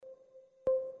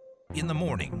In the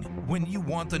morning, when you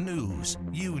want the news,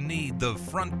 you need the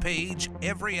front page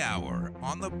every hour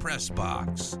on the Press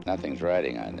Box. Nothing's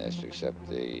riding on this except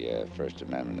the First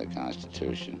Amendment of the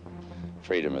Constitution,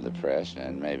 freedom of the press,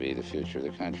 and maybe the future of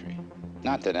the country.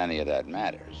 Not that any of that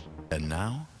matters. And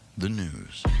now, the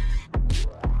news.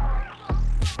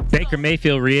 Baker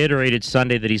Mayfield reiterated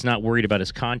Sunday that he's not worried about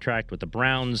his contract with the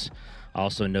Browns.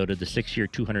 Also noted the 6-year,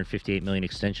 $258 million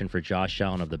extension for Josh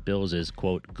Allen of the Bills is,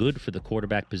 quote, good for the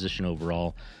quarterback position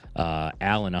overall.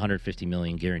 Allen, $150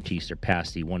 million guaranteed,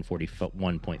 surpassed the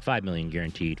 $141.5 million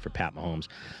guaranteed for Pat Mahomes.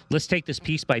 Let's take this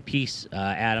piece by piece,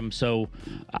 Adam. So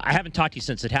I haven't talked to you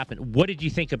since it happened. What did you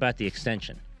think about the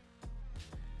extension?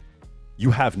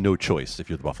 You have no choice if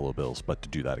you're the Buffalo Bills but to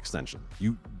do that extension.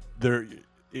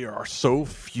 There are so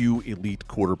few elite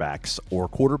quarterbacks or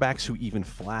quarterbacks who even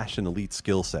flash an elite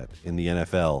skill set in the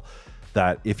NFL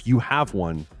that if you have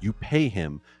one, you pay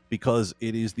him because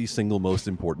it is the single most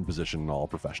important position in all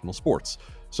professional sports.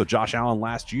 So Josh Allen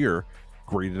last year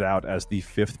graded out as the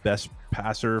 5th best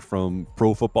passer from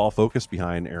Pro Football Focus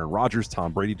behind Aaron Rodgers,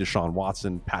 Tom Brady, Deshaun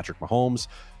Watson, Patrick Mahomes,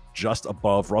 just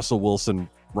above Russell Wilson,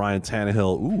 Ryan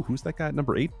Tannehill. Ooh, who's that guy at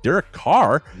number 8? Derek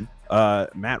Carr,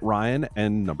 Matt Ryan,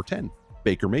 and number 10.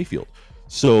 Baker Mayfield.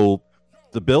 So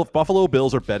the Buffalo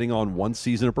Bills are betting on one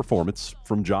season of performance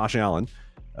from Josh Allen,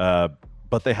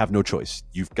 but they have no choice.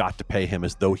 You've got to pay him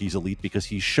as though he's elite because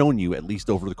he's shown you at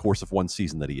least over the course of one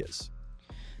season that he is.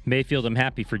 Mayfield, I'm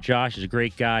happy for Josh. He's a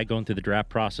great guy going through the draft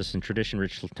process. In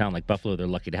tradition-rich town like Buffalo, they're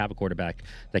lucky to have a quarterback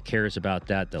that cares about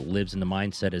that lives in the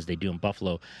mindset as they do in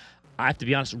Buffalo. I have to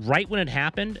be honest, right when it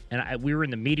happened, and we were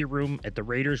in the media room at the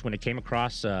Raiders when it came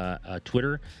across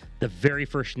Twitter, the very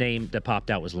first name that popped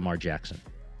out was Lamar Jackson.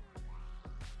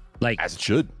 Like, as it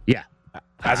should. Yeah.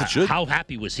 As it should. How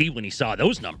happy was he when he saw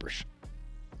those numbers?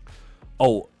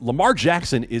 Oh, Lamar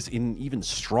Jackson is in an even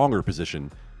stronger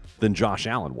position than Josh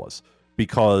Allen was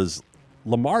because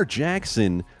Lamar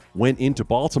Jackson went into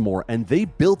Baltimore and they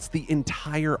built the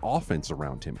entire offense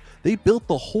around him. They built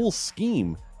the whole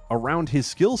scheme around his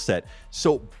skill set.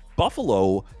 So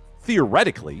Buffalo,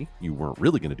 theoretically, you weren't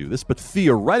really going to do this, but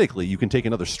theoretically, you can take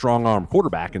another strong-arm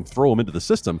quarterback and throw him into the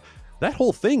system. That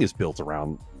whole thing is built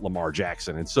around Lamar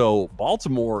Jackson. And so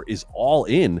Baltimore is all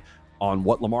in on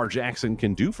what Lamar Jackson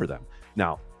can do for them.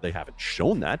 Now, they haven't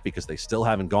shown that because they still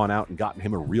haven't gone out and gotten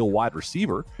him a real wide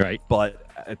receiver. Right. But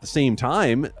at the same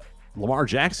time, Lamar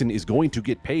Jackson is going to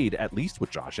get paid at least what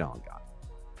Josh Allen got.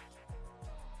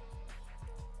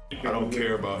 I don't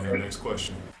care about him. Next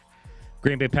question.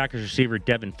 Green Bay Packers receiver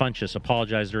Devin Funchess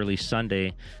apologized early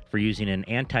Sunday for using an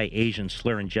anti-Asian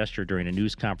slur and gesture during a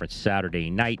news conference Saturday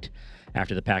night.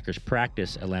 After the Packers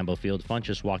practice at Lambeau Field,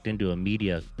 Funchess walked into a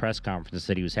media press conference and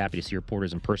said he was happy to see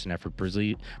reporters in person after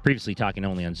previously talking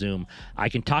only on Zoom. I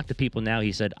can talk to people now,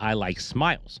 he said. I like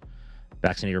smiles.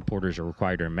 Vaccinated reporters are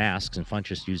required to wear masks, and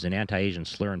Funchess used an anti-Asian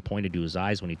slur and pointed to his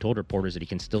eyes when he told reporters that he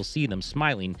can still see them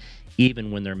smiling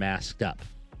even when they're masked up.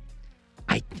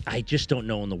 I just don't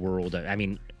know in the world. I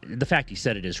mean, the fact he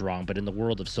said it is wrong, but in the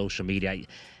world of social media,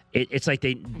 it's like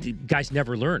the guys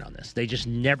never learn on this. They just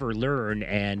never learn,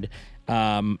 and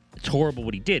it's horrible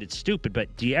what he did. It's stupid,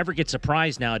 but do you ever get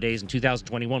surprised nowadays in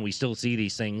 2021 we still see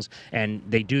these things, and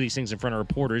they do these things in front of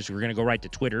reporters who are going to go right to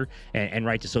Twitter and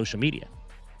right to social media?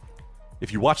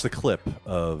 If you watch the clip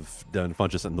of Devin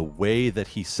Funchess and the way that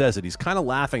he says it, he's kind of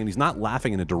laughing, and he's not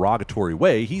laughing in a derogatory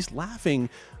way. He's laughing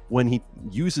when he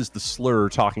uses the slur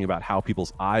talking about how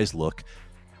people's eyes look.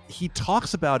 He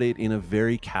talks about it in a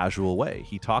very casual way.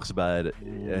 He talks about it,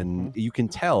 and you can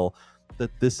tell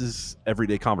that this is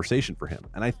everyday conversation for him.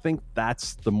 And I think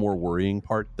that's the more worrying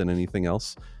part than anything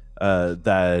else,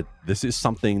 that this is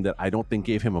something that I don't think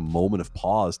gave him a moment of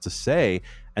pause to say.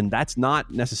 And that's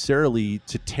not necessarily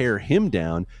to tear him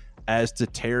down as to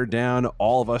tear down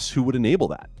all of us who would enable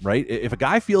that, right? If a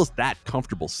guy feels that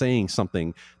comfortable saying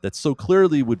something that so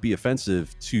clearly would be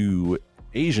offensive to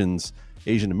Asian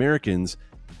Americans,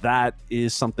 that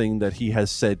is something that he has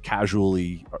said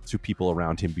casually to people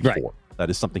around him before. Right. That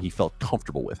is something he felt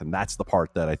comfortable with. And that's the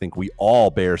part that I think we all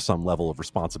bear some level of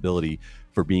responsibility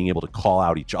for being able to call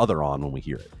out each other on when we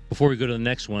hear it. Before we go to the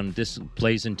next one, this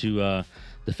plays into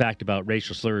the fact about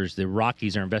racial slurs. The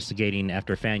Rockies are investigating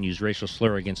after a fan used racial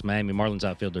slur against Miami Marlins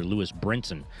outfielder Lewis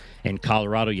Brinson in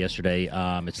Colorado yesterday.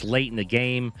 It's late in the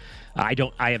game. I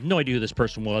have no idea who this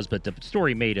person was, but the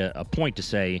story made a point to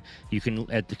say you can,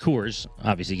 at the Coors,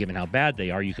 obviously given how bad they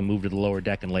are, you can move to the lower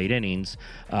deck in late innings.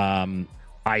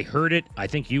 I heard it. I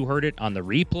think you heard it on the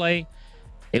replay.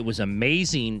 It was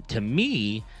amazing to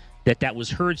me that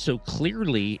was heard so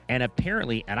clearly, and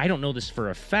apparently, and I don't know this for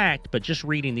a fact, but just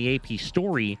reading the AP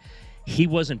story, he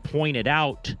wasn't pointed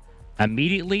out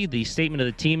Immediately, the statement of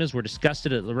the team is, we're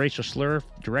disgusted at the racial slur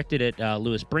directed at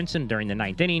Lewis Brinson during the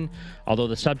 9th inning. Although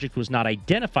the subject was not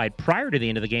identified prior to the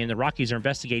end of the game, the Rockies are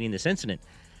investigating this incident.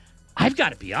 I've got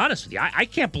to be honest with you. I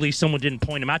can't believe someone didn't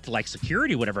point him out to, like,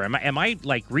 security or whatever. Am I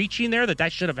like, reaching there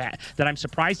that should have that I'm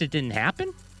surprised it didn't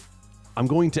happen? I'm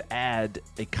going to add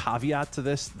a caveat to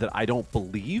this that I don't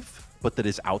believe, but that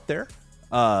is out there.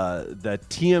 That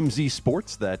TMZ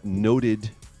Sports, that noted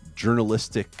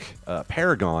journalistic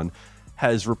paragon,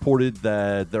 has reported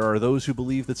that there are those who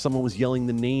believe that someone was yelling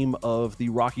the name of the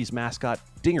Rockies mascot,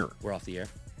 Dinger. We're off the air.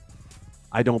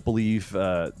 I don't believe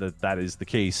that is the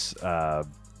case,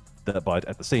 but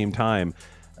at the same time,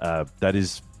 that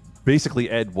is basically,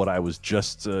 Ed, what I was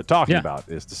just talking about,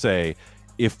 is to say,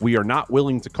 if we are not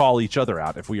willing to call each other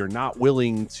out, if we are not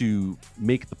willing to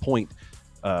make the point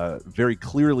very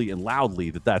clearly and loudly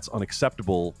that that's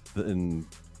unacceptable, then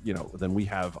we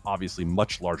have obviously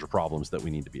much larger problems that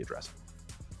we need to be addressing.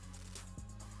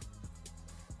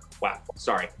 Wow.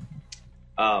 Sorry.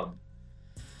 I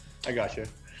got you.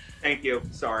 Thank you.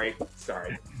 Sorry.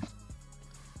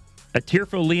 A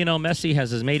tearful Lionel Messi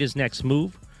has made his next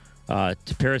move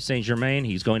to Paris Saint-Germain.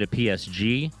 He's going to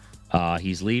PSG.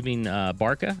 He's leaving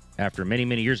Barca after many,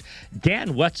 many years.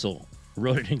 Dan Wetzel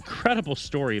wrote an incredible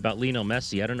story about Lionel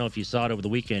Messi. I don't know if you saw it over the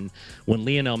weekend, when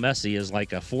Lionel Messi is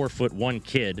like a 4'1"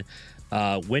 kid,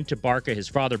 went to Barca. His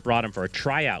father brought him for a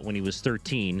tryout when he was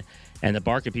 13. And the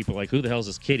Barca people are like, who the hell is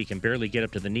this kid? He can barely get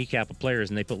up to the kneecap of players.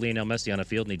 And they put Lionel Messi on a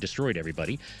field, and he destroyed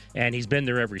everybody. And he's been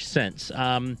there ever since.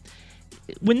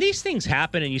 When these things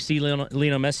happen and you see Lionel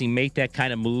Messi make that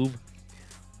kind of move,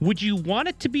 would you want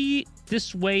it to be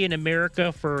this way in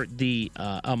America for the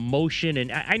emotion?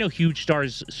 And I know huge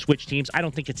stars switch teams. I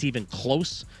don't think it's even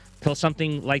close to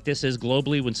something like this is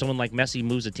globally when someone like Messi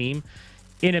moves a team.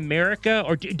 In America,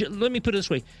 or let me put it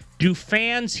this way, do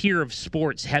fans here of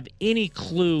sports have any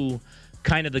clue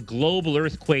kind of the global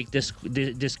earthquake this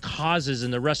causes in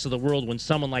the rest of the world when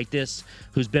someone like this,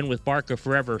 who's been with Barca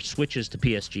forever, switches to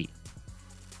PSG?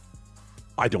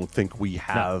 I don't think we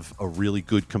have a really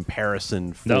good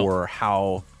comparison for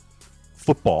how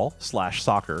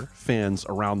football/soccer fans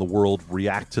around the world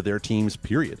react to their teams,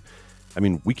 period. I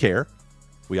mean, we care.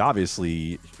 We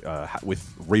obviously, with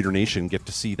Raider Nation, get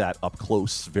to see that up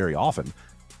close very often,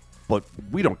 but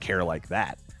we don't care like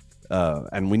that.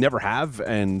 And we never have,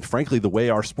 and frankly, the way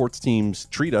our sports teams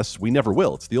treat us, we never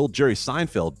will. It's the old Jerry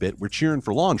Seinfeld bit, we're cheering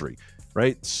for laundry,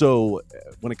 right? So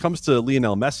when it comes to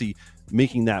Lionel Messi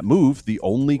making that move, the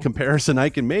only comparison I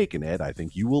can make, and Ed, I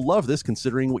think you will love this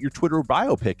considering what your Twitter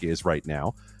biopic is right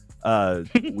now,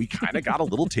 we kind of got a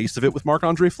little taste of it with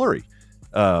Marc-Andre Fleury.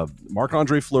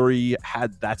 Marc-Andre Fleury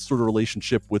had that sort of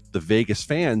relationship with the Vegas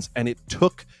fans, and it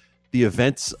took the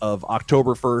events of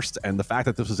October 1st and the fact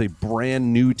that this was a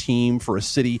brand new team for a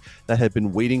city that had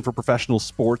been waiting for professional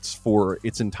sports for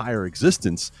its entire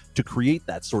existence to create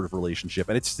that sort of relationship.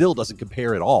 And it still doesn't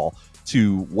compare at all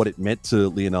to what it meant to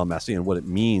Lionel Messi and what it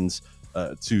means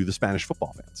to the Spanish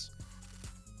football fans.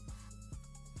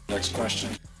 Next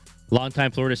question.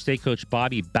 Longtime Florida State coach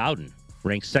Bobby Bowden,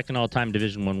 ranked second all-time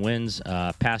Division I wins,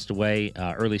 passed away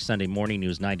early Sunday morning. He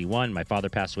was 91. My father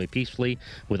passed away peacefully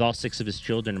with all 6 of his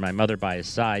children and my mother by his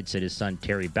side, said his son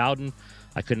Terry Bowden.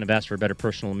 I couldn't have asked for a better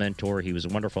personal mentor. He was a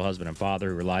wonderful husband and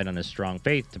father who relied on his strong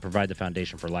faith to provide the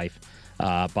foundation for life.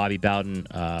 Bobby Bowden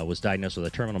was diagnosed with a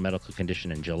terminal medical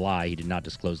condition in July. He did not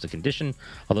disclose the condition,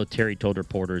 although Terry told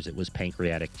reporters it was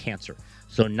pancreatic cancer.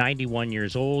 So 91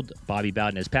 years old, Bobby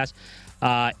Bowden has passed.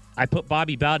 I put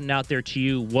Bobby Bowden out there to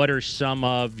you. What are some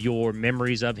of your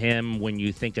memories of him when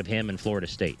you think of him in Florida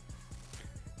State?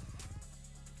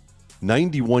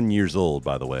 91 years old,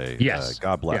 by the way. Yes.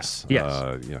 God bless.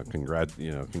 Yeah. Yes.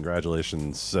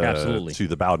 Congratulations Absolutely. to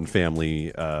the Bowden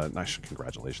family.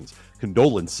 Congratulations.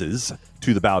 Condolences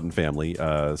to the Bowden family,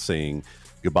 saying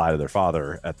goodbye to their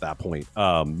father at that point.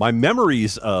 My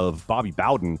memories of Bobby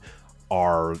Bowden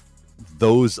are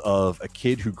those of a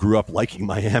kid who grew up liking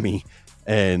Miami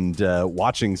and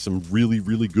watching some really,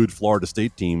 really good Florida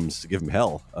State teams give him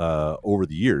hell over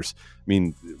the years. I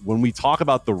mean, when we talk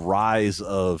about the rise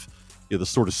of the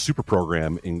sort of super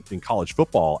program in college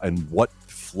football and what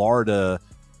Florida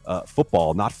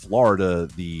football, not Florida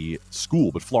the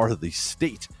school, but Florida the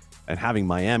state, and having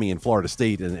Miami and Florida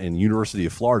State and University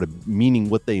of Florida meaning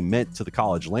what they meant to the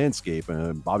college landscape,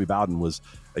 and Bobby Bowden was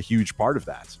a huge part of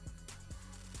that.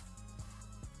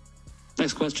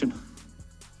 Next question.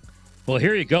 Well,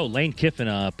 here you go. Lane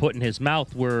Kiffin putting his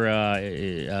mouth where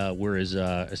his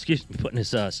putting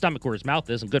his stomach where his mouth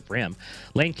is, and good for him.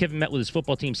 Lane Kiffin met with his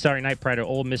football team Saturday night prior to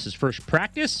Ole Miss's first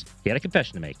practice. He had a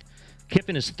confession to make.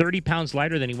 Kiffin is 30 pounds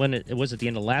lighter than it was at the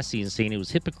end of last season, saying it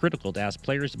was hypocritical to ask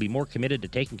players to be more committed to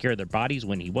taking care of their bodies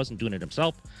when he wasn't doing it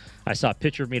himself. I saw a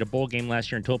picture of me at a bowl game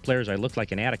last year and told players I looked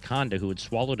like an anaconda who had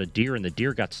swallowed a deer and the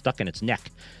deer got stuck in its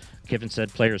neck. Kiffin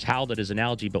said players howled at his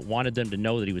analogy but wanted them to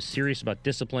know that he was serious about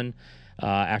discipline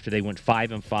after they went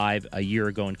 5-5 a year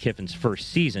ago in Kiffin's first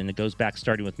season. It goes back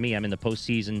starting with me. I'm in the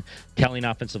postseason telling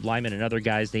offensive linemen and other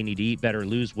guys they need to eat better,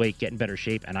 lose weight, get in better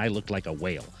shape, and I looked like a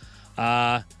whale.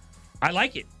 I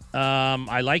like it.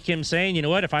 I like him saying, you know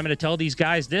what, if I'm going to tell these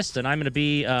guys this, then I'm going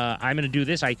to do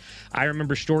this. I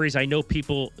remember stories. I know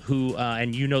people who,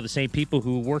 and you know the same people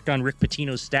who worked on Rick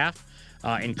Pitino's staff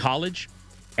in college.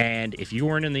 And if you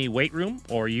weren't in the weight room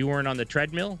or you weren't on the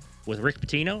treadmill with Rick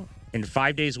Pitino in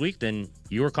 5 days a week, then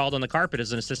you were called on the carpet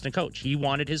as an assistant coach. He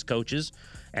wanted his coaches,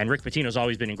 and Rick Pitino's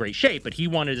always been in great shape, but he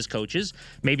wanted his coaches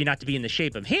maybe not to be in the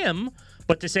shape of him,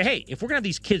 but to say, hey, if we're going to have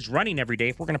these kids running every day,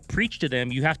 if we're going to preach to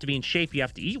them, you have to be in shape, you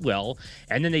have to eat well,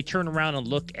 and then they turn around and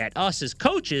look at us as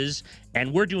coaches,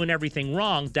 and we're doing everything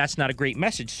wrong, that's not a great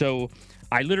message. So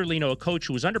I literally know a coach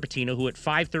who was under Pitino who at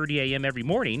 5:30 a.m. every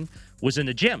morning was in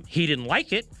the gym. He didn't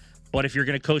like it, but if you're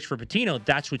going to coach for Pitino,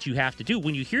 that's what you have to do.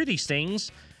 When you hear these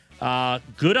things,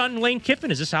 good on Lane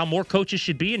Kiffin. Is this how more coaches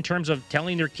should be in terms of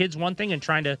telling their kids one thing and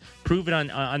trying to prove it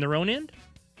on their own end?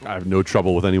 I have no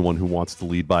trouble with anyone who wants to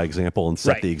lead by example and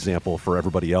set the example for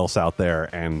everybody else out there.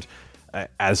 And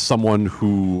as someone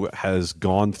who has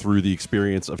gone through the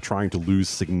experience of trying to lose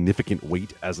significant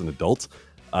weight as an adult,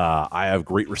 I have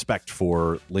great respect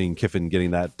for Lane Kiffin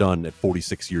getting that done at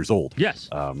 46 years old. Yes.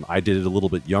 I did it a little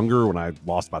bit younger when I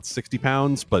lost about 60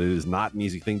 pounds, but it is not an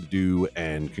easy thing to do,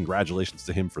 and congratulations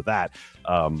to him for that.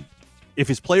 If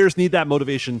his players need that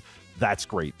motivation, that's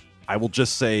great. I will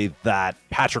just say that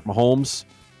Patrick Mahomes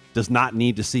does not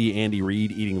need to see Andy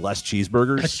Reid eating less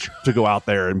cheeseburgers to go out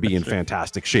there and be in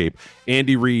fantastic shape.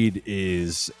 Andy Reid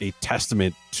is a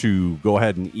testament to go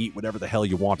ahead and eat whatever the hell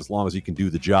you want as long as you can do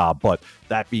the job. But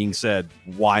that being said,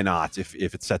 why not if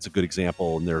it sets a good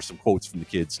example? And there are some quotes from the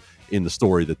kids in the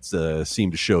story that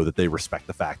seem to show that they respect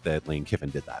the fact that Lane Kiffin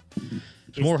did that.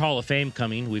 More Hall of Fame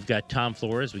coming. We've got Tom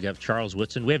Flores. We got Charles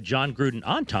Woodson. We have John Gruden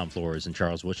on Tom Flores and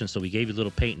Charles Woodson. So we gave you a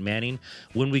little Peyton Manning.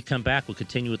 When we come back, we'll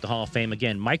continue with the Hall of Fame.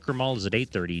 Again, Mike Ramal is at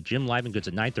 8:30. Jim Livengood's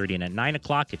at 9:30. And at 9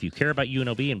 o'clock, if you care about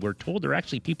UNLV, and we're told there are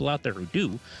actually people out there who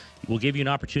do, we'll give you an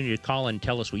opportunity to call and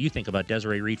tell us what you think about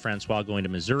Desiree Reed-Francois going to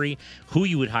Missouri, who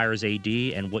you would hire as AD,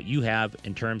 and what you have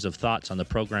in terms of thoughts on the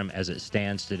program as it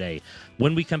stands today.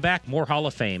 When we come back, more Hall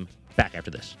of Fame. Back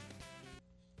after this.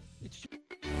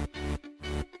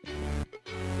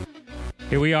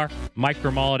 Here we are, Mike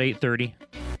Ramal at 8:30.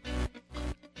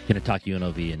 Going to talk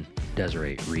UNLV and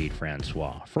Desiree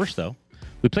Reed-Francois. First, though,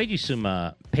 we played you some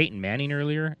Peyton Manning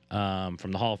earlier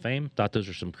from the Hall of Fame. Thought those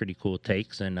were some pretty cool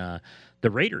takes. And the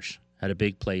Raiders had a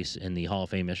big place in the Hall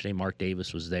of Fame yesterday. Mark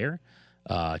Davis was there.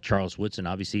 Charles Woodson,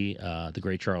 obviously, the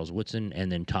great Charles Woodson.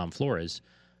 And then Tom Flores,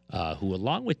 who,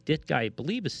 along with Ditka, I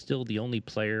believe is still the only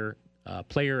player,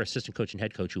 assistant coach, and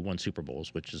head coach who won Super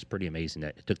Bowls, which is pretty amazing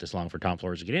that it took this long for Tom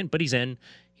Flores to get in. But he's in.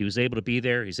 He was able to be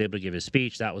there. He's able to give his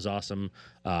speech. That was awesome.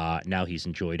 Now he's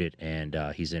enjoyed it, and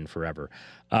he's in forever.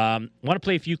 Want to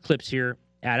play a few clips here,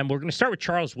 Adam. We're going to start with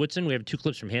Charles Woodson. We have 2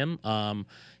 clips from him.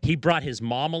 He brought his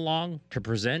mom along to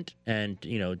present and,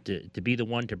 to be the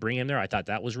one to bring him there. I thought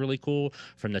that was really cool.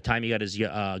 From the time he got his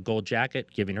gold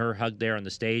jacket, giving her a hug there on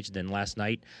the stage. Then last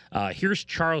night, here's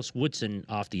Charles Woodson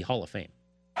off the Hall of Fame.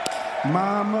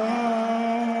 Mama,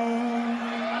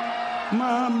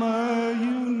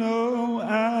 you know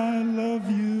I love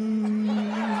you.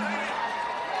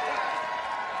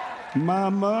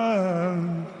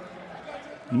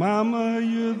 Mama,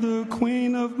 you're the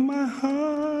queen of my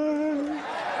heart.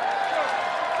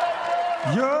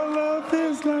 Your love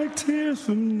is like tears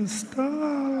from the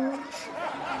stars.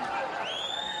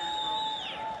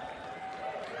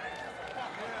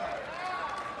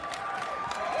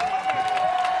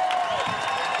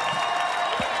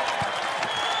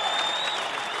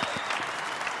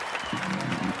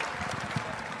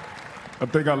 I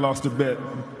think I lost a bet.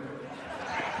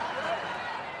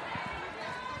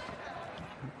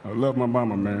 I love my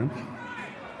mama, man.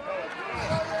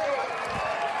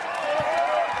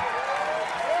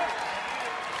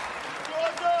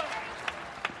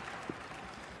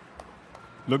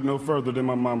 Look no further than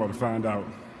my mama to find out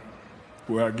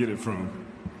where I get it from.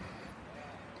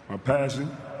 My passion,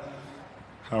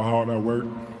 how hard I work,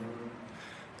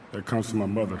 that comes from my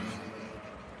mother.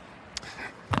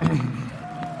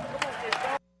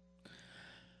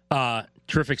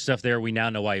 Terrific stuff there. We now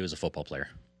know why he was a football player.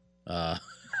 Well,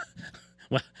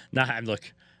 now look,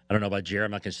 I don't know about Jared.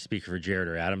 I'm not going to speak for Jared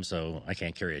or Adam, so I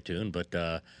can't carry a tune. But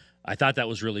I thought that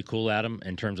was really cool, Adam,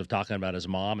 in terms of talking about his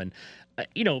mom. And,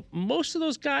 most of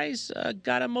those guys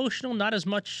got emotional, not as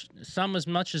much, some as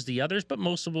much as the others, but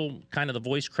most of them kind of the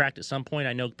voice cracked at some point.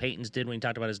 I know Peyton's did when he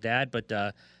talked about his dad, but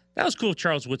that was cool,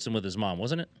 Charles Woodson with his mom,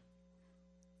 wasn't it?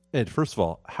 Ed, first of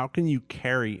all, how can you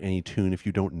carry any tune if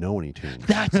you don't know any tunes?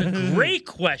 That's a great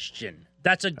question.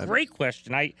 That's a great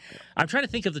question. I'm trying to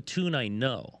think of the tune I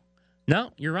know.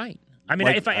 No, you're right. I mean,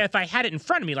 if I had it in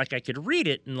front of me, like I could read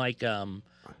it and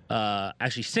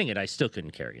actually sing it, I still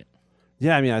couldn't carry it.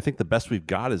 Yeah, I mean, I think the best we've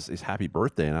got is Happy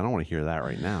Birthday, and I don't want to hear that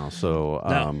right now. So,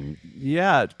 No.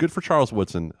 Yeah, good for Charles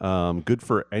Woodson. Good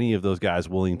for any of those guys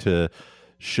willing to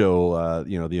show,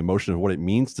 the emotion of what it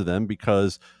means to them,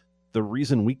 because the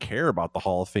reason we care about the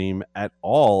Hall of Fame at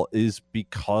all is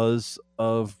because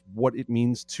of what it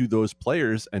means to those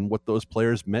players and what those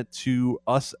players meant to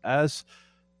us as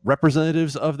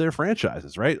representatives of their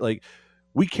franchises, right? Like,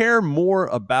 we care more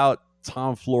about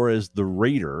Tom Flores, the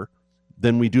Raider,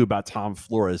 than we do about Tom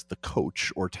Flores, the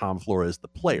coach, or Tom Flores, the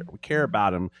player. We care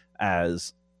about him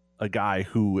as a guy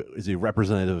who is a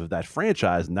representative of that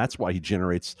franchise, and that's why he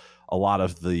generates a lot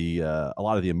of the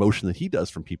emotion that he does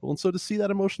from people. And so to see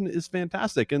that emotion is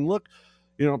fantastic. And look,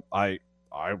 I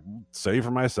say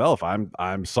for myself,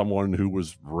 I'm someone who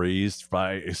was raised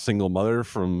by a single mother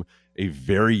from a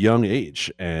very young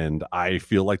age, and I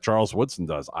feel like Charles Woodson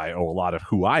does. I owe a lot of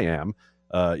who I am,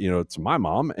 to my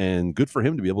mom, and good for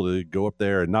him to be able to go up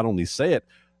there and not only say it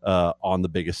on the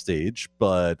biggest stage,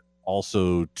 but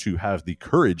also to have the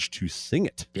courage to sing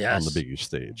it on the biggest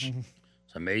stage.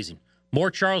 It's amazing. More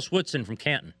Charles Woodson from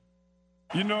Canton.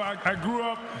 I grew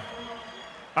up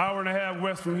hour and a half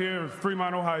west from here in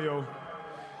Fremont, Ohio.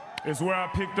 It's where I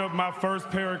picked up my first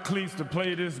pair of cleats to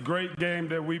play this great game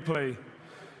that we play.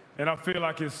 And I feel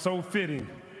like it's so fitting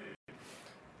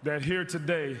that here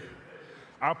today,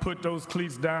 I put those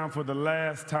cleats down for the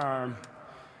last time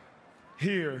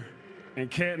here in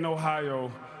Canton,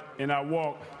 Ohio, and I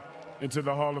walk into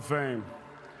the Hall of Fame.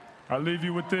 I leave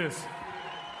you with this.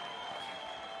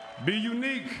 Be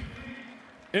unique,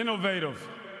 innovative,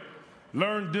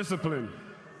 learn discipline.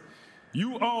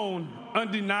 You own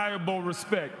undeniable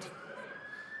respect.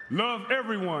 Love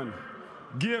everyone,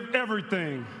 give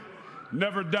everything,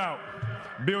 never doubt,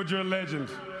 build your legend.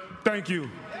 Thank you.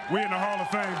 We're in the Hall of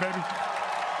Fame, baby.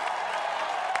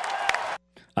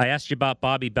 I asked you about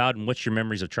Bobby Bowden. What's your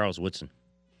memories of Charles Woodson?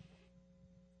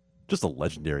 Just a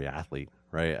legendary athlete,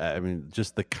 right? I mean,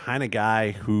 just the kind of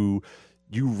guy who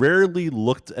you rarely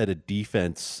looked at a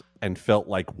defense and felt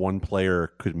like one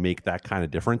player could make that kind of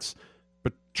difference.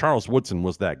 But Charles Woodson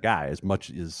was that guy, as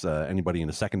much as anybody in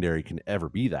the secondary can ever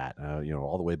be that,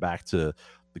 all the way back to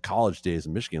the college days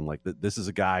in Michigan. Like, this is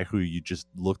a guy who you just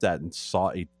looked at and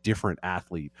saw a different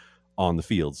athlete on the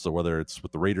field. So whether it's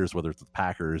with the Raiders, whether it's with the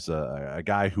Packers, a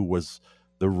guy who was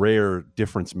the rare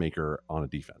difference maker on a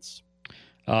defense.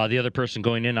 The other person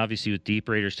going in, obviously, with deep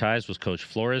Raiders ties was Coach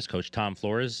Tom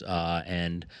Flores,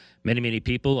 and many, many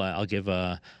people. I'll give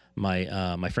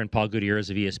my friend Paul Gutierrez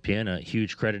of ESPN a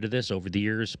huge credit to this. Over the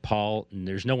years, Paul,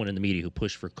 there's no one in the media who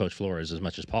pushed for Coach Flores as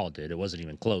much as Paul did. It wasn't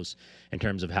even close in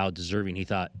terms of how deserving he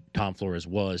thought Tom Flores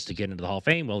was to get into the Hall of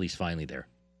Fame. Well, he's finally there.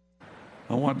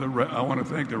 I want to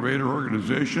thank the Raider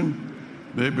organization.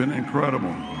 They've been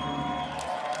incredible.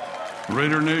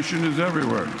 Raider Nation is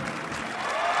everywhere.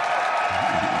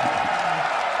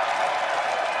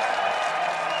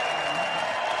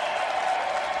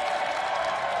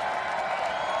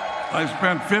 I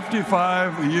spent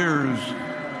 55 years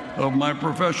of my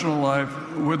professional life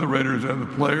with the Raiders as a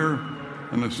player,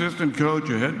 an assistant coach,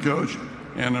 a head coach,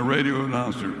 and a radio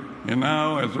announcer, and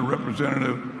now as a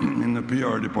representative in the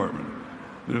PR department.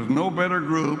 There's no better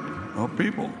group of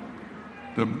people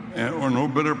or no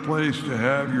better place to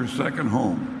have your second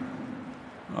home.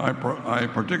 I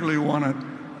particularly want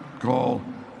to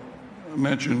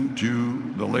mention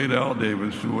to the late Al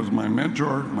Davis, who was my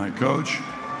mentor, my coach.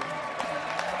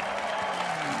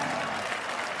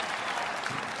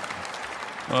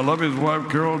 I love his wife,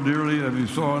 Carol, dearly, as you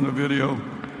saw in the video.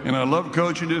 And I love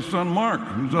coaching his son, Mark,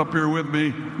 who's up here with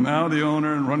me, now the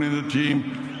owner and running the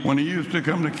team. When he used to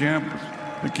come to camp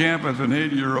as an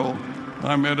 8-year-old,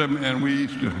 I met him, and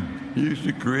he used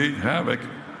to create havoc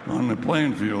on the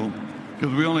playing field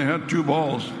because we only had 2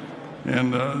 balls,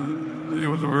 and it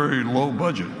was a very low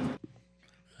budget.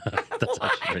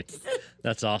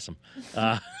 That's awesome.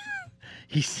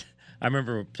 I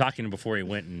remember talking to him before he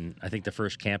went, and I think the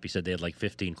first camp he said they had like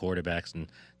 15 quarterbacks, and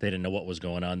they didn't know what was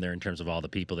going on there in terms of all the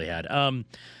people they had.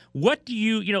 What do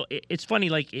you it's funny,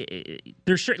 like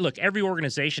there's certain, look, every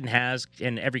organization has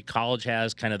and every college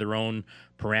has kind of their own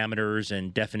parameters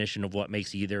and definition of what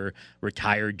makes either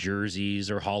retired jerseys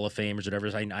or Hall of Famers,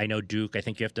 whatever. I know Duke, I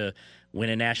think you have to win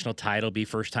a national title, be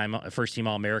first team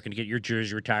All-American to get your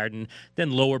jersey retired, and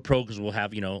then lower programs will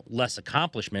have, less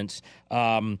accomplishments.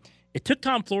 It took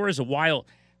Tom Flores a while.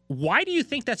 Why do you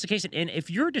think that's the case? And if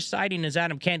you're deciding as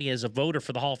Adam Kennedy as a voter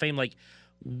for the Hall of Fame, like,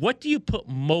 what do you put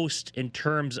most in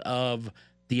terms of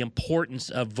the importance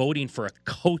of voting for a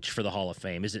coach for the Hall of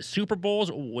Fame? Is it Super Bowls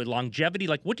or longevity?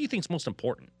 Like, what do you think is most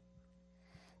important?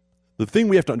 The thing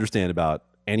we have to understand about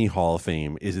any Hall of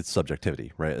Fame is its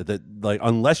subjectivity, right? That, like,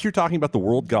 unless you're talking about the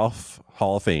World Golf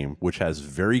Hall of Fame, which has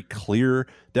very clear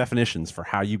definitions for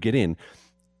how you get in,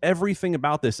 everything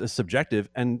about this is subjective.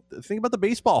 And think about the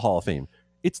Baseball Hall of Fame.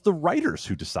 It's the writers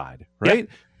who decide, right?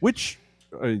 Yeah. Which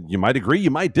you might agree, you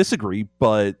might disagree,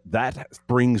 but that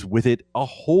brings with it a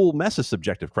whole mess of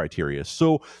subjective criteria.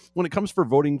 So when it comes for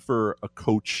voting for a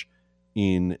coach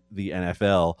in the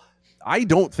NFL, I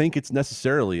don't think it's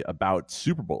necessarily about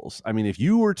Super Bowls. I mean, if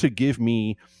you were to give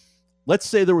me, let's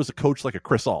say there was a coach like a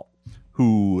Chris Ault,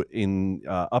 who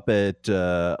up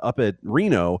at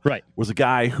Reno, right, was a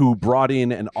guy who brought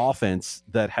in an offense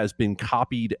that has been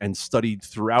copied and studied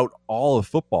throughout all of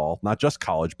football, not just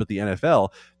college, but the NFL.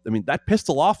 I mean, that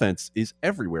pistol offense is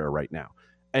everywhere right now.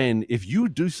 And if you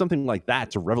do something like that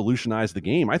to revolutionize the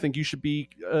game, I think you should be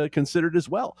considered as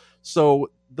well. So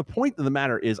the point of the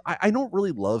matter is, I don't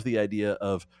really love the idea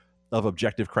of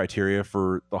objective criteria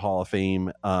for the Hall of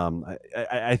Fame.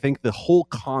 I think the whole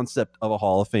concept of a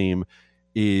Hall of Fame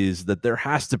is that there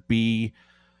has to be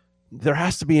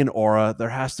an aura, there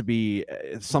has to be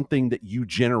something that you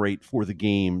generate for the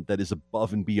game that is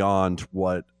above and beyond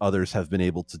what others have been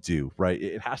able to do, right?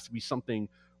 It has to be something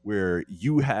where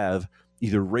you have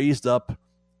either raised up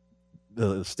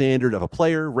the standard of a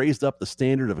player, raised up the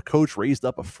standard of a coach, raised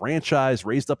up a franchise,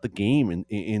 raised up the game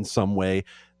in some way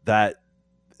that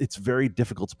it's very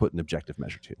difficult to put an objective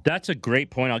measure to. That's a great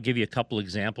point. I'll give you a couple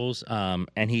examples.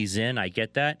 And he's in, I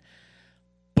get that.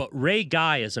 But Ray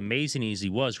Guy, as amazing as he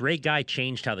was, Ray Guy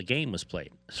changed how the game was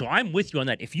played. So I'm with you on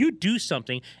that. If you do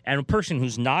something, and a person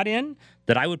who's not in,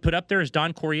 that I would put up there is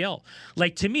Don Coryell.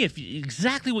 Like, to me,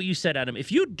 exactly what you said, Adam,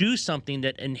 if you do something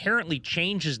that inherently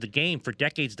changes the game for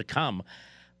decades to come,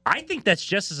 I think that's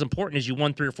just as important as you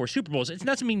won 3 or 4 Super Bowls. It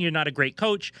doesn't mean you're not a great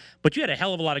coach, but you had a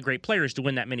hell of a lot of great players to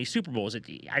win that many Super Bowls.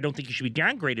 I don't think you should be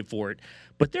downgraded for it.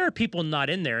 But there are people not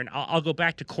in there, and I'll go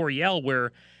back to Coryell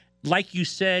where, like you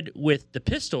said with the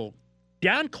pistol,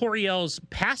 Don Coryell's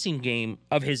passing game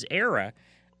of his era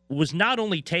was not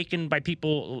only taken by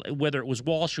people, whether it was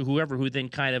Walsh or whoever, who then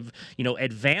kind of,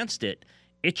 advanced it.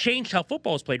 It changed how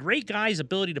football was played. Ray Guy's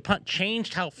ability to punt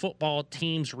changed how football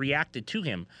teams reacted to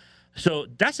him. So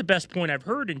that's the best point I've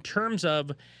heard in terms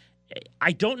of,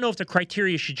 I don't know if the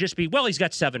criteria should just be, well, he's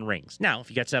got 7 rings. Now,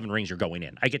 if you got 7 rings, you're going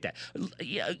in. I get that.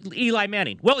 Eli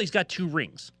Manning, well, he's got 2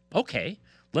 rings. Okay,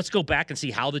 let's go back and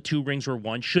see how the 2 rings were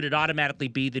won. Should it automatically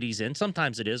be that he's in?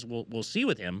 Sometimes it is. We'll see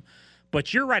with him.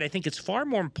 But you're right. I think it's far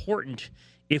more important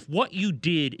if what you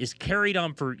did is carried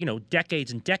on for,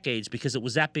 decades and decades because it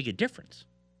was that big a difference.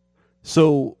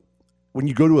 So when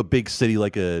you go to a big city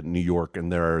like New York,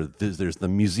 and there's the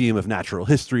Museum of Natural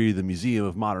History, the Museum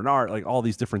of Modern Art, like all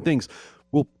these different things.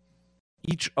 Well,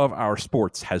 each of our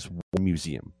sports has one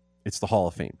museum. It's the Hall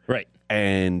of Fame. Right.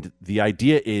 And the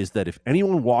idea is that if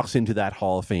anyone walks into that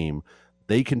Hall of Fame,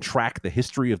 they can track the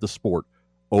history of the sport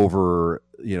over,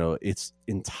 its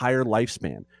entire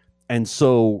lifespan. And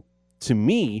so to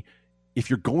me, if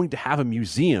you're going to have a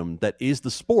museum that is the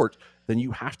sport, then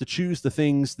you have to choose the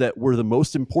things that were the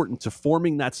most important to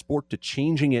forming that sport, to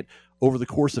changing it over the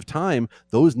course of time.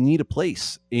 Those need a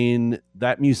place in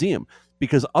that museum,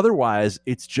 because otherwise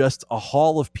it's just a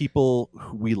hall of people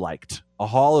who we liked, a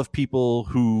hall of people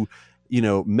who,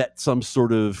 met some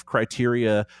sort of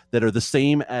criteria that are the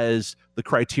same as the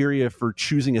criteria for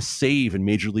choosing a save in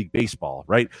Major League Baseball,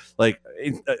 right? Like,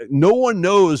 no one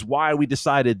knows why we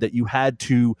decided that you had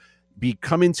to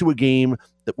come into a game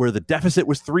where the deficit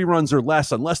was 3 runs or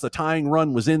less, unless the tying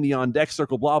run was in the on-deck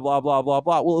circle, blah, blah, blah, blah,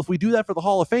 blah. Well, if we do that for the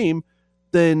Hall of Fame,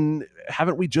 then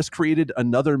haven't we just created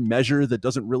another measure that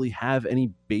doesn't really have any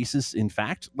basis in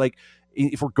fact? Like,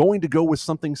 if we're going to go with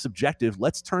something subjective,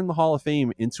 let's turn the Hall of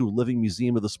Fame into a living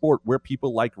museum of the sport where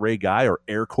people like Ray Guy or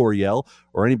Air Coryell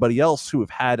or anybody else who have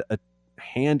had a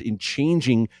hand in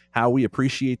changing how we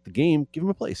appreciate the game, give them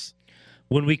a place.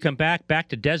 When we come back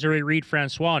to Desiree Reed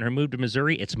Francois and her move to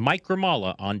Missouri, it's Mike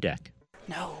Grimala on deck.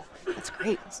 No, That's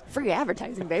great. It's free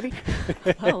advertising, baby.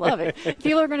 I love it.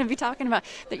 People are going to be talking about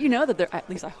that. That they're, at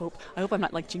least I hope I'm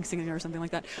not like jinxing it or something like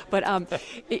that. But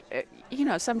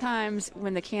sometimes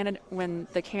when the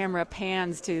camera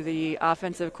pans to the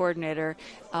offensive coordinator,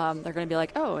 they're going to be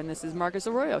like, oh, and this is Marcus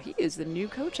Arroyo. He is the new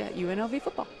coach at UNLV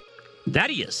football. That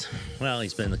he is. Well,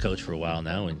 he's been the coach for a while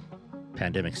now, in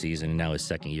pandemic season, and now his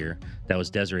second year. That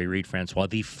was Desiree Reed-Francois,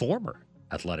 the former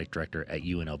athletic director at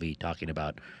UNLV, talking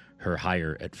about her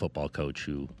hire at football coach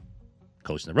who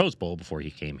coached in the Rose Bowl before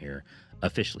he came here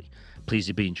officially. Pleased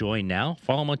to be joined now.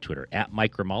 Follow him on Twitter, at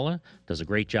Mike Ramala. Does a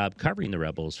great job covering the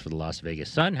Rebels for the Las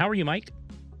Vegas Sun. How are you, Mike?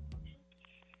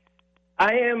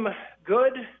 I am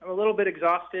good. I'm a little bit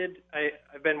exhausted.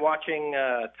 I've been watching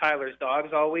Tyler's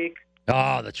Dogs all week.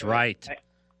 Oh, that's right.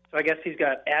 So I guess he's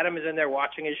got Adam is in there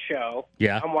watching his show.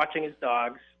 Yeah. I'm watching his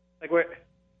dogs. Like,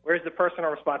 where's the personal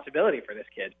responsibility for this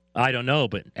kid? I don't know,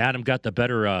 but Adam got the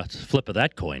better flip of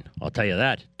that coin. I'll tell you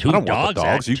that. Two I don't dogs. want the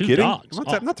dogs. Are you two kidding? Dogs.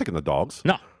 I'm not taking the dogs.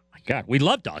 No. My God. We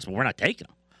love dogs, but we're not taking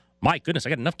them. My goodness, I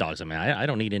got enough dogs. I mean, I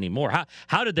don't need any more.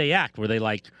 How did they act? Were they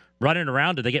like running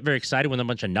around? Did they get very excited when a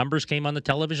bunch of numbers came on the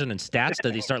television and stats?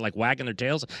 Did they start like wagging their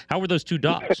tails? How were those two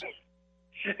dogs?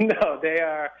 No, they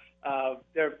are.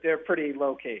 They're pretty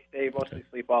low key. They mostly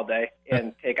sleep all day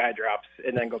and take eye drops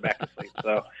and then go back to sleep.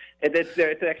 So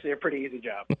it's actually a pretty easy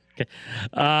job. Okay.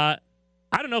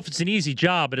 I don't know if it's an easy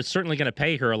job, but it's certainly going to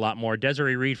pay her a lot more.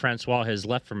 Desiree Reed-Francois has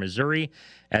left for Missouri,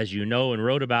 as you know, and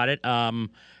wrote about it.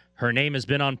 Her name has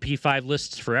been on P5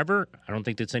 lists forever. I don't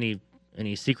think that's any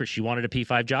secret she wanted a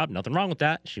P5 job. Nothing wrong with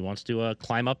that. She wants to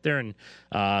climb up there and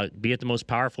be at the most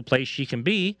powerful place she can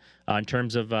be in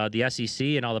terms of the SEC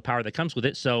and all the power that comes with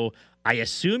it. So I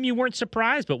assume you weren't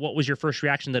surprised, but what was your first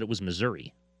reaction that it was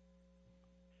Missouri?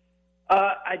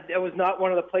 It was not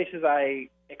one of the places I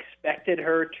expected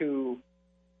her to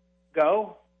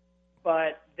go.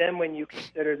 But then when you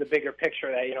consider the bigger picture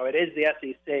that, it is the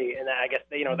SEC, and I guess,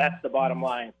 that's the bottom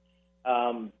line,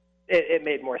 it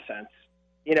made more sense.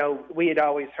 We had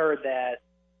always heard that,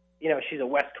 she's a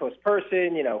West Coast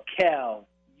person, Cal,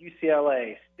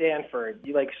 UCLA, Stanford.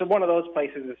 So one of those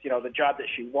places is, the job that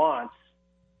she wants.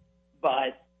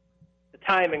 But the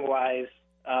timing-wise,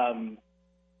 the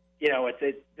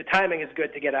timing is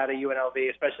good to get out of UNLV,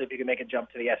 especially if you can make a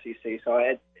jump to the SEC.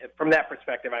 So from that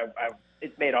perspective,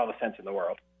 it made all the sense in the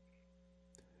world.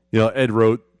 Ed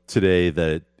wrote today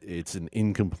that it's an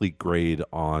incomplete grade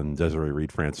on Desiree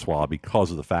Reed-Francois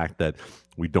because of the fact that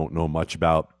we don't know much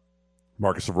about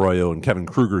Marcus Arroyo and Kevin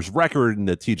Kruger's record, and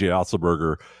that TJ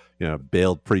Otzelberger,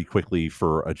 bailed pretty quickly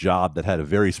for a job that had a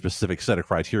very specific set of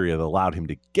criteria that allowed him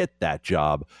to get that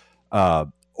job.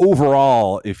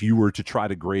 Overall, if you were to try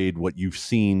to grade what you've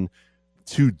seen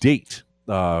to date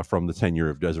from the tenure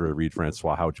of Desiree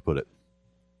Reed-Francois, how would you put it?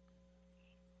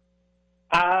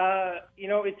 I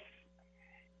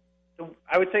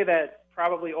would say that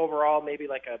probably overall maybe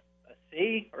like a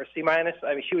C or a C minus.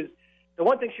 I mean, the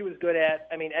one thing she was good at.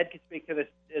 I mean, Ed could speak to this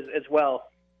as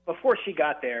well. Before she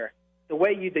got there, the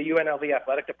way the UNLV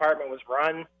athletic department was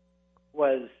run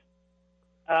was,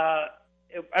 I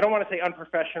don't want to say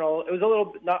unprofessional. It was a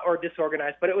little or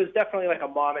disorganized, but it was definitely like a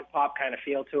mom and pop kind of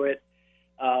feel to it.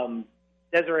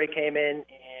 Desiree came in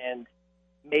and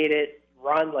made it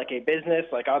run like a business,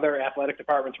 like other athletic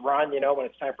departments run. When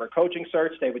it's time for a coaching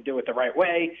search, they would do it the right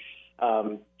way.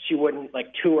 She wouldn't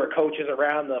tour coaches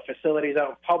around the facilities out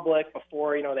in public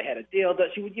before they had a deal.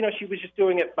 She would, she was just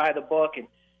doing it by the book, and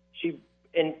she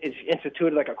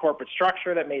instituted like a corporate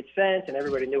structure that made sense, and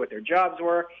everybody knew what their jobs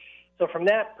were. So from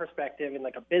that perspective, in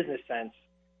like a business sense,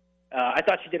 I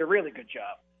thought she did a really good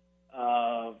job.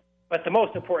 But the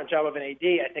most important job of an AD,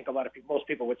 I think most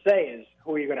people would say, is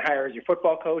who are you going to hire as your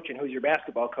football coach and who's your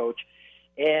basketball coach.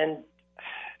 And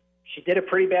she did a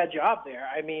pretty bad job there.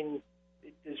 I mean,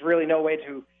 there's really no way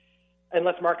to,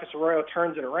 unless Marcus Arroyo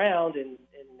turns it around and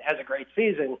has a great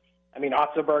season. I mean,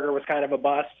 Otzelberger was kind of a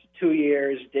bust, 2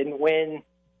 years, didn't win.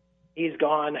 He's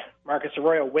gone. Marcus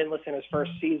Arroyo winless in his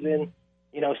first season.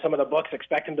 Some of the books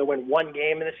expect him to win one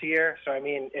game this year. So, I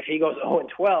mean, if he goes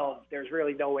 0-12, there's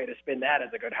really no way to spin that as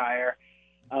a good hire.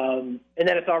 And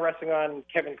then it's all resting on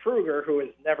Kevin Kruger, who has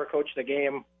never coached a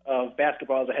game of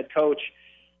basketball as a head coach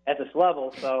at this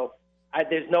level. So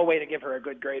there's no way to give her a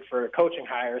good grade for a coaching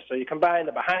hire. So you combine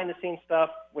the behind-the-scenes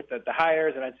stuff with the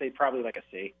hires, and I'd say probably like a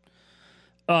C.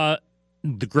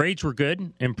 The grades were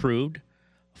good, improved.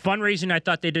 Fundraising, I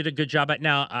thought they did a good job at.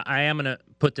 Now, I am going to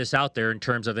put this out there in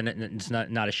terms of, and it's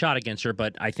not a shot against her,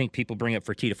 but I think people bring up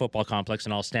Fertitta Football Complex,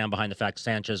 and I'll stand behind the fact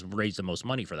Sanchez raised the most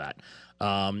money for that.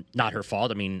 Not her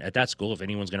fault. I mean, at that school, if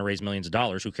anyone's going to raise millions of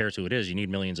dollars, who cares who it is? You need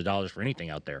millions of dollars for anything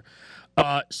out there.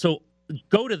 So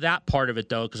go to that part of it,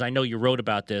 though, because I know you wrote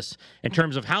about this, in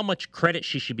terms of how much credit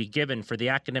she should be given for the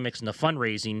academics and the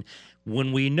fundraising,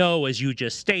 when we know, as you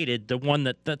just stated, the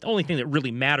only thing that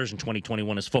really matters in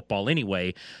 2021 is football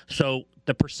anyway. So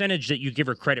the percentage that you give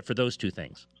her credit for those two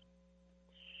things.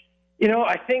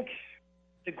 I think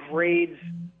the grades,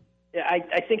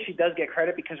 I think she does get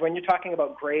credit, because when you're talking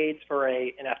about grades for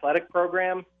an athletic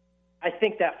program, I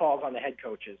think that falls on the head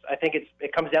coaches. I think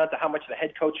it comes down to how much the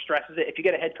head coach stresses it. If you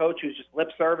get a head coach who's just lip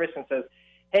service and says,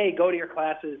 hey, go to your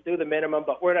classes, do the minimum,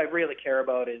 but what I really care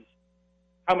about is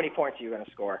how many points are you going to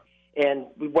score and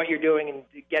what you're doing and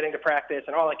getting to practice,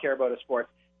 and all I care about is sports,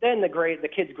 then the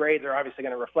kids' grades are obviously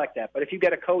going to reflect that. But if you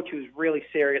get a coach who's really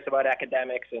serious about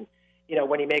academics, and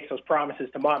when he makes those promises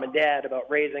to mom and dad about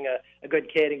raising a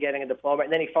good kid and getting a diploma,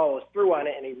 and then he follows through on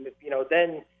it, and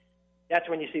then that's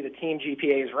when you see the team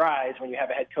GPAs rise, when you have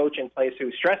a head coach in place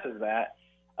who stresses that.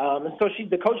 And so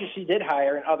the coaches she did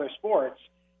hire in other sports,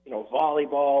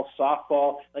 volleyball,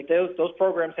 softball, like those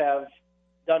programs have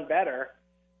done better,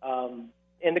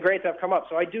 and the grades have come up.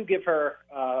 So I do give her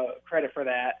credit for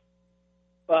that.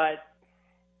 But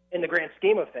in the grand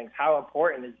scheme of things, how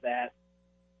important is that?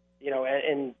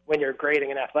 And when you're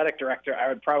grading an athletic director, I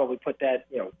would probably put that,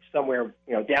 somewhere,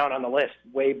 down on the list,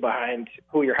 way behind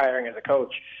who you're hiring as a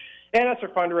coach. And as for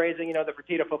fundraising, the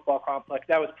Fertitta Football Complex,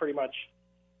 that was pretty much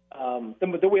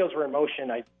the wheels were in motion.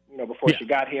 Before she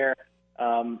got here.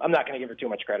 I'm not going to give her too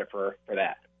much credit for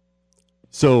that.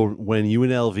 So when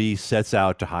UNLV sets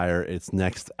out to hire its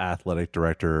next athletic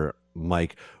director,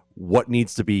 Mike, what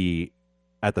needs to be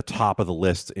at the top of the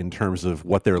list in terms of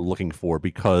what they're looking for?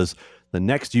 Because the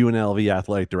next UNLV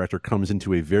athletic director comes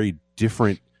into a very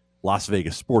different Las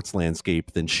Vegas sports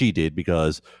landscape than she did,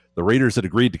 because the Raiders had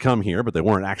agreed to come here, but they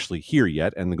weren't actually here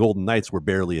yet, and the Golden Knights were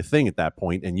barely a thing at that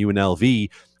point, and UNLV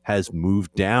has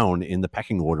moved down in the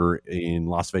pecking order in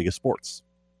Las Vegas sports.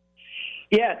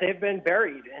 Yeah, they've been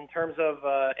buried in terms of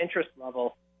interest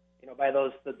level, by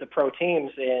the pro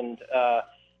teams, and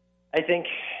I think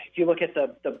if you look at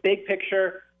the big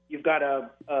picture, you've got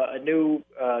a new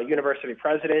university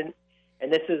president,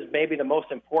 and this is maybe the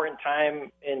most important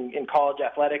time in college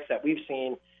athletics that we've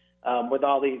seen, with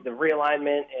all the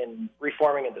realignment and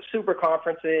reforming into super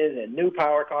conferences and new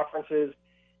power conferences.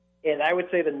 And I would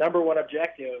say the number one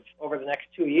objective over the next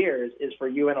 2 years is for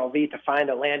UNLV to find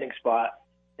a landing spot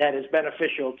that is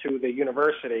beneficial to the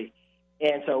university.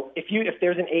 And so if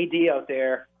there's an AD out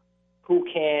there who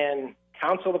can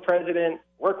counsel the president,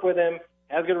 work with him,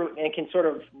 and can sort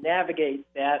of navigate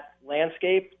that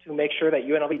landscape to make sure that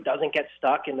UNLV doesn't get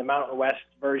stuck in the Mountain West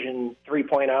version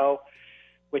 3.0,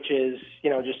 which is,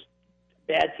 just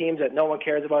bad teams that no one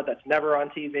cares about, that's never on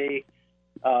TV.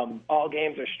 All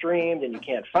games are streamed and you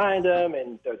can't find them,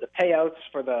 and the payouts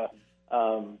for the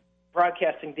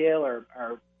broadcasting deal are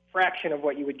a fraction of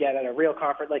what you would get at a real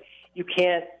conference. Like, you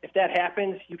can't, if that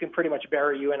happens, you can pretty much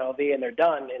bury UNLV and they're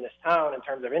done in this town in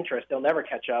terms of interest. They'll never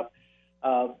catch up.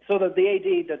 So the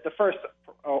AD, the first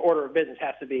order of business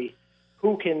has to be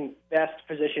who can best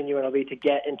position UNLV to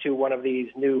get into one of these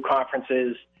new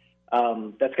conferences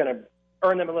that's going to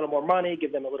earn them a little more money,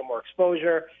 give them a little more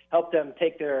exposure, help them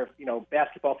take their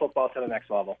basketball, football to the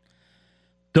next level.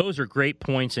 Those are great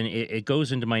points, and it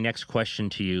goes into my next question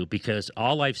to you, because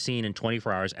all I've seen in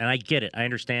 24 hours, and I get it, I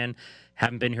understand,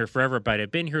 haven't been here forever, but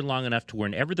I've been here long enough to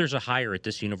whenever there's a hire at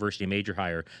this university, a major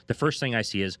hire, the first thing I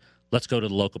see is, let's go to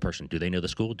the local person. Do they know the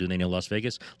school? Do they know Las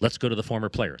Vegas? Let's go to the former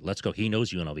player. Let's go. He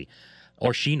knows UNLV,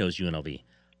 or she knows UNLV.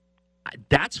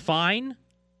 That's fine,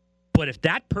 but if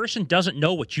that person doesn't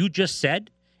know what you just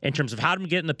said in terms of how to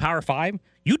get in the Power 5,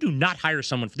 you do not hire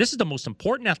someone. This is the most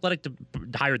important athletic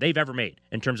hire they've ever made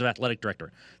in terms of athletic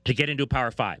director, to get into a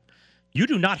Power 5. You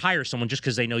do not hire someone just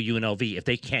because they know UNLV if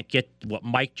they can't get what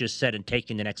Mike just said and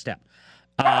taking the next step.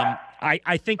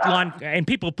 I think Lon, and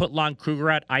people put Lon Kruger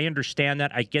out. I understand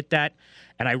that. I get that.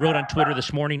 And I wrote on Twitter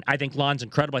this morning, I think Lon's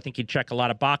incredible. I think he'd check a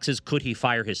lot of boxes. Could he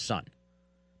fire his son?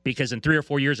 Because in 3 or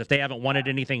 4 years, if they haven't won at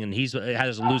anything and he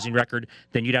has a losing record,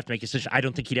 then you'd have to make a decision. I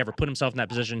don't think he'd ever put himself in that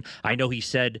position.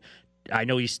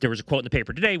 there was a quote in the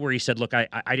paper today where he said, look, I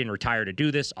didn't retire to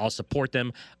do this. I'll support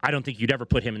them. I don't think you'd ever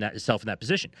put himself in that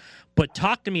position. But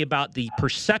talk to me about the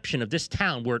perception of this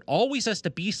town, where it always has to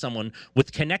be someone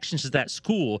with connections to that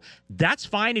school. That's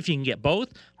fine if you can get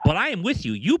both, but I am with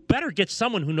you. You better get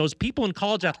someone who knows people in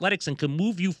college athletics and can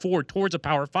move you forward towards a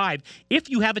Power 5 if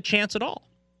you have a chance at all.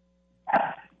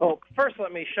 Well, first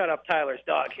let me shut up Tyler's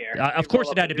dog here. Of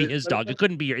course it had to be his dog. It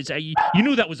couldn't be yours. You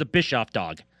knew that was a Bischoff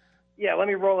dog. Yeah, let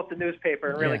me roll up the newspaper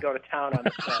and really go to town on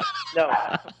this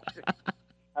stuff.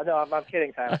 No, I'm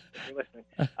kidding, Tyler. You're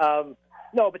listening.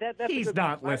 No, but that's he's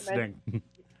not listening.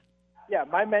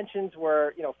 my mentions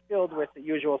were, filled with the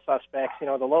usual suspects, the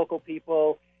local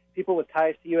people with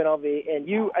ties to UNLV,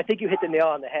 and I think you hit the nail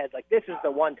on the head. Like, this is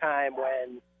the one time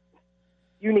when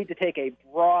you need to take a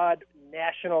broad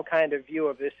national kind of view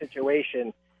of this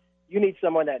situation. You need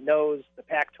someone that knows the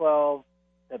Pac-12,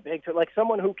 the Big 12, like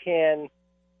someone who can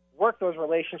work those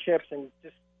relationships and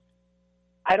just,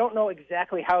 I don't know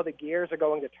exactly how the gears are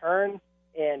going to turn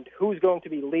and who's going to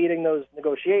be leading those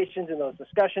negotiations and those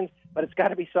discussions, but it's got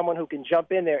to be someone who can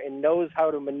jump in there and knows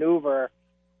how to maneuver.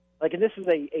 Like, and this is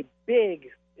a big,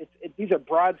 these are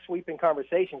broad sweeping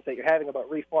conversations that you're having about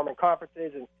reforming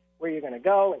conferences and where you're going to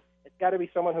go, and it's got to be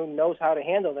someone who knows how to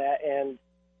handle that. And,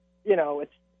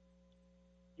 it's,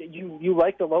 you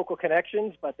like the local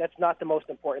connections, but that's not the most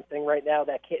important thing right now.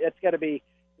 That's got to be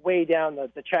way down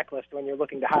the checklist when you're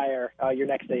looking to hire your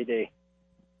next AD.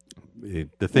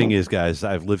 The thing is, guys,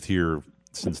 I've lived here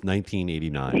since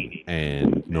 1989,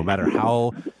 and no matter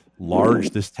how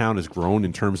large this town has grown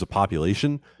in terms of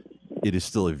population, it is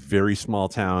still a very small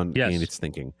town in its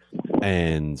thinking.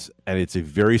 And it's a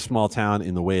very small town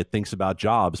in the way it thinks about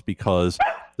jobs, because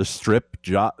the strip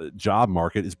job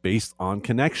market is based on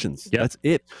connections. Yep. That's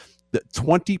it.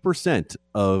 20%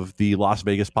 of the Las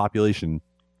Vegas population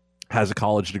has a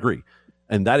college degree.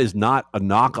 And that is not a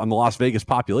knock on the Las Vegas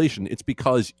population. It's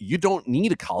because you don't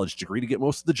need a college degree to get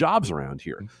most of the jobs around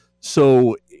here.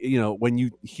 So, when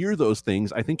you hear those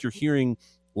things, I think you're hearing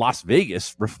Las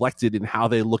Vegas reflected in how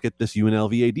they look at this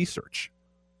UNLV AD search.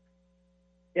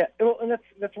 Yeah, well, and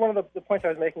that's one of the points I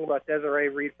was making about Desiree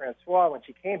Reed-Francois when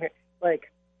she came here.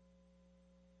 Like,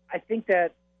 I think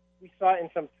that we saw in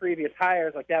some previous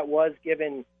hires, like that was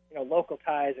given, local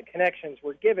ties and connections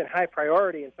were given high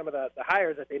priority in some of the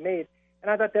hires that they made. And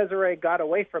I thought Desiree got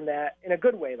away from that in a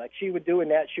good way. Like, she would do in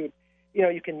that. She would,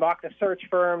 you can mock the search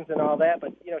firms and all that,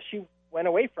 but, she went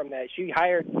away from that. She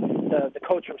hired the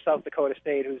coach from South Dakota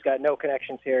State who's got no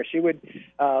connections here. She would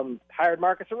hired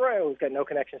Marcus Arroyo, who's got no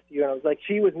connections to UNLV. Like,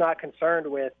 she was not concerned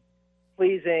with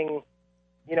pleasing,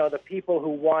 the people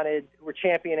who were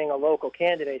championing a local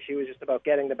candidate. She was just about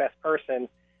getting the best person.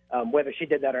 Whether she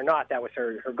did that or not, that was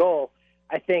her goal.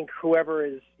 I think whoever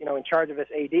is, in charge of this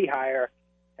AD hire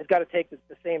has got to take the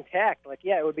same tact. Like,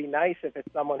 it would be nice if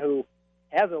it's someone who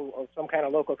has some kind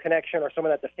of local connection, or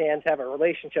someone that the fans have a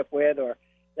relationship with, or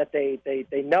that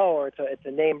they know, or it's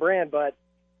a name brand. But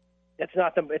it's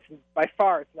by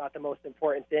far it's not the most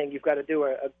important thing. You've got to do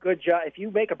a good job. If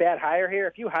you make a bad hire here,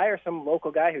 if you hire some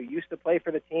local guy who used to play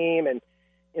for the team and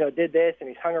did this and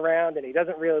he's hung around and he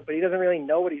doesn't really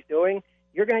know what he's doing,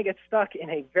 you're going to get stuck in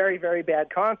a very, very bad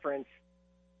conference.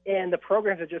 And the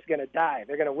programs are just going to die.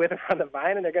 They're going to wither on the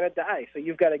vine, and they're going to die. So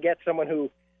you've got to get someone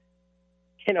who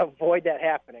can avoid that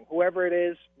happening. Whoever it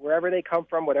is, wherever they come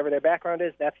from, whatever their background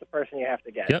is, that's the person you have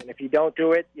to get. Yep. And if you don't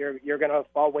do it, you're going to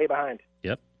fall way behind.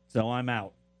 Yep. So I'm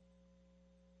out.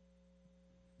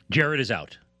 Jared is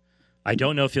out. I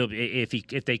don't know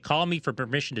if they call me for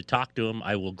permission to talk to him,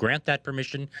 I will grant that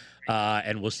permission,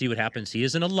 and we'll see what happens. He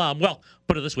is an alum. Well,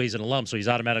 put it this way, he's an alum, so he's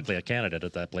automatically a candidate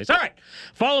at that place. All right.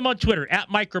 Follow him on Twitter,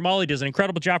 @Mike Grimaldi. Does an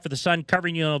incredible job for the Sun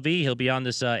covering UNLV. He'll be on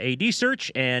this AD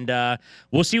search, and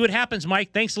we'll see what happens,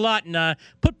 Mike. Thanks a lot, and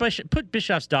put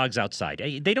Bischoff's dogs outside.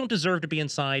 They don't deserve to be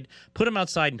inside. Put them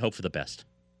outside and hope for the best.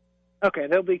 Okay,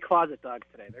 they'll be closet dogs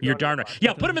today. You're darn right.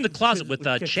 Yeah, put him in the closet with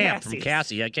Champ from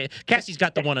Cassie. Cassie's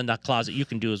got the one in that closet. You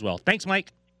can do as well. Thanks,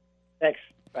 Mike. Thanks.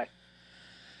 Bye.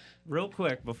 Real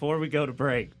quick, before we go to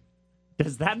break,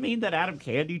 does that mean that Adam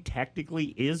Candy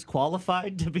technically is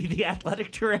qualified to be the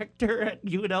athletic director at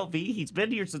UNLV? He's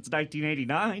been here since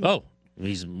 1989. Oh,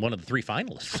 he's one of the 3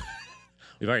 finalists.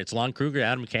 It's Lon Kruger,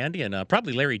 Adam Candy, and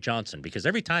probably Larry Johnson, because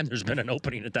every time there's been an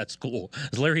opening at that school,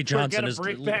 Larry Johnson is.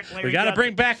 We got to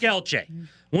bring back LJ.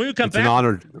 When we come back, it's an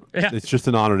honor. Yeah. It's just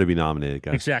an honor to be nominated,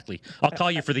 guys. Exactly. I'll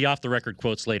call you for the off-the-record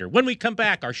quotes later. When we come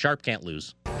back, our Sharp can't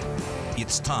lose.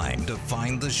 It's time to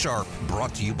find the Sharp,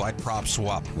 brought to you by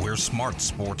PropSwap, where smart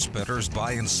sports bettors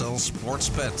buy and sell sports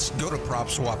bets. Go to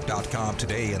PropSwap.com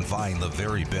today and find the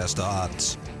very best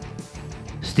odds.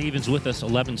 Steven's with us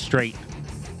 11 straight.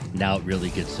 Now it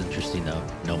really gets interesting, though.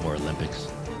 No more Olympics.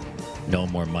 No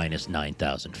more minus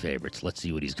 9,000 favorites. Let's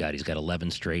see what he's got. He's got 11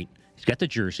 straight. He's got the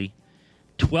jersey.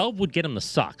 12 would get him the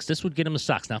socks. This would get him the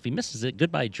socks. Now, if he misses it,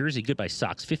 goodbye jersey, goodbye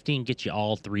socks. 15 gets you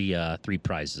all three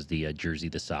prizes, the jersey,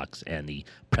 the socks, and the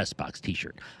press box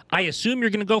T-shirt. I assume you're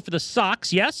going to go for the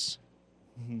socks, yes?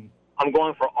 I'm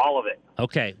going for all of it.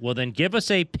 Okay, well then give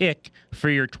us a pick for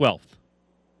your 12th.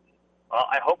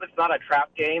 I hope it's not a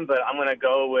trap game, but I'm going to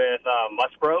go with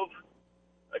Musgrove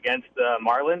against the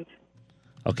Marlins.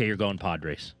 Okay, you're going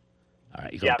Padres. All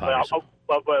right, you're going Padres. But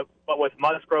with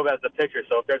Musgrove as the pitcher.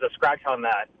 So if there's a scratch on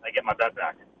that, I get my bet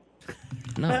back.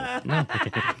 No.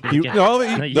 You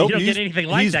don't get anything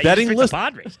like he's that. Betting you just pick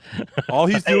the listed. Padres. All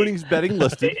he's doing is betting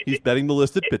listed. He's betting the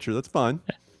listed pitcher. That's fine.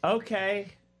 Okay.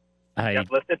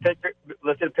 Listed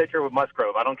pitcher with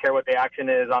Musgrove. I don't care what the action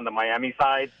is on the Miami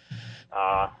side.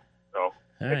 So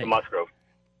it's Musgrove.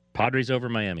 Padres over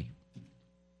Miami.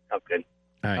 Sounds good.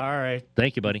 All right.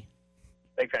 Thank you, buddy.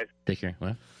 Thanks, guys. Take care.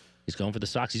 Well, he's going for the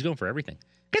Sox. He's going for everything.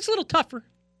 Gets a little tougher.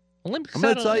 Olympics. I'm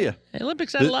going to tell you.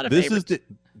 Olympics had a lot of favorites.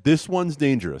 This one's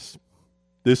dangerous.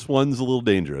 This one's a little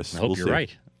dangerous. I hope you're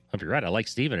right. I like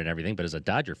Steven and everything, but as a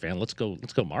Dodger fan, let's go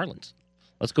Marlins.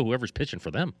 Let's go whoever's pitching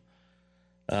for them.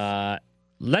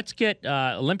 Let's get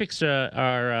Olympics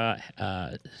are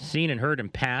seen and heard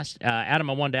and passed. Adam,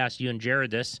 I wanted to ask you and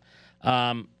Jared this.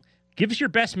 Give us your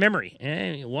best memory,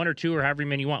 one or two or however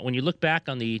many you want. When you look back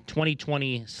on the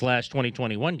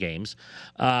 2020/2021 games,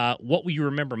 what will you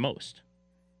remember most?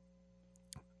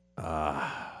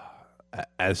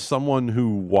 As someone who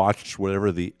watched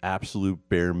whatever the absolute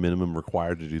bare minimum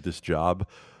required to do this job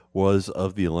was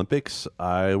of the Olympics,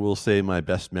 I will say my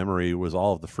best memory was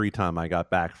all of the free time I got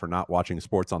back for not watching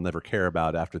sports I'll never care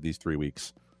about after these 3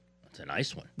 weeks. That's a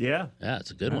nice one. Yeah. Yeah,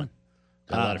 it's a good one.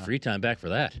 Got a lot of free time back for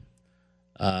that.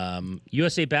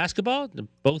 USA basketball,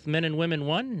 both men and women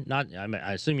won.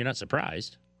 I assume you're not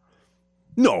surprised.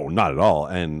 No, not at all.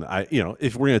 And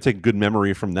if we're going to take a good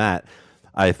memory from that,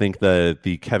 I think that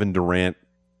the Kevin Durant,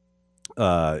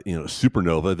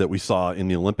 supernova that we saw in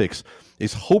the Olympics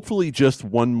is hopefully just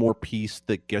one more piece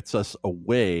that gets us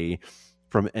away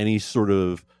from any sort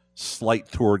of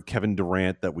slight toward Kevin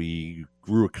Durant that we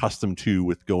grew accustomed to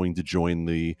with going to join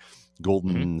the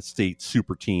Golden State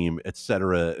super team, et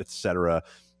cetera, et cetera.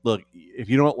 Look, if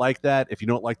you don't like that, if you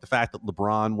don't like the fact that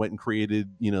LeBron went and created,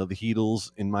 the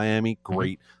Heatles in Miami,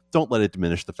 great. Don't let it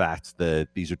diminish the fact that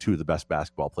these are two of the best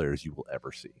basketball players you will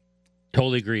ever see.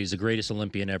 Totally agree. He's the greatest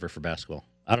Olympian ever for basketball.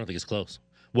 I don't think it's close.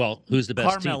 Well, who's the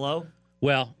best Carmelo. team?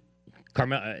 Well,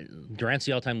 Durant's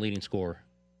the all-time leading scorer.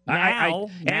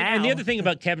 And the other thing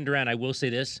about Kevin Durant, I will say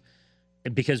this,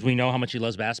 because we know how much he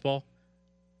loves basketball,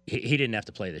 he didn't have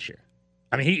to play this year.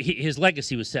 I mean, his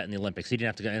legacy was set in the Olympics. He didn't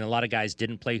have to go, and a lot of guys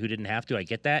didn't play who didn't have to. I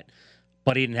get that.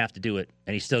 But he didn't have to do it,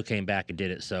 and he still came back and did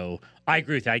it. So I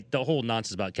agree with you. The whole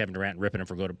nonsense about Kevin Durant ripping him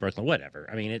for go to Brooklyn, whatever.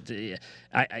 I mean,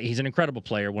 he's an incredible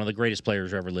player, one of the greatest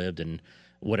players who ever lived, and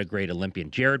what a great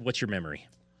Olympian. Jared, what's your memory?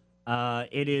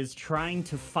 It is trying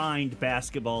to find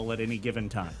basketball at any given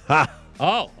time. Ha!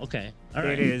 Oh, okay. All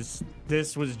right.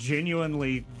 This was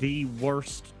genuinely the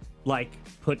worst,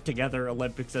 put together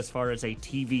Olympics as far as a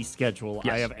TV schedule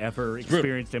I have ever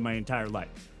experienced in my entire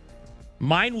life.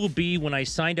 Mine will be when I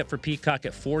signed up for Peacock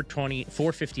at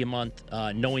 $450 a month,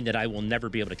 knowing that I will never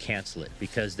be able to cancel it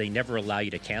because they never allow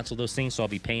you to cancel those things. So I'll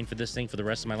be paying for this thing for the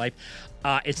rest of my life.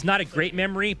 It's not a great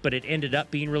memory, but it ended up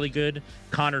being really good.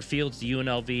 Connor Fields, the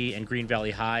UNLV and Green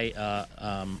Valley High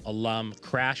alum,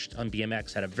 crashed on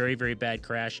BMX, had a very, very bad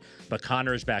crash, but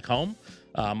Connor is back home.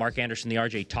 Mark Anderson, the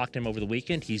RJ, talked to him over the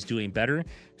weekend. He's doing better.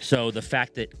 So the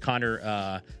fact that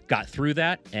Connor got through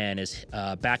that and is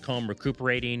back home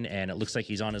recuperating, and it looks like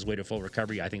he's on his way to full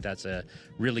recovery, I think that's a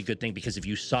really good thing, because if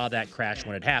you saw that crash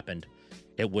when it happened,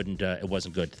 it wasn't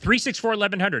good.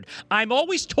 364-1100. I'm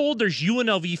always told there's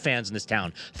UNLV fans in this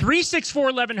town.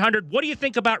 364-1100. What do you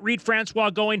think about Reed Francois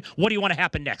going? What do you want to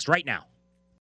happen next right now?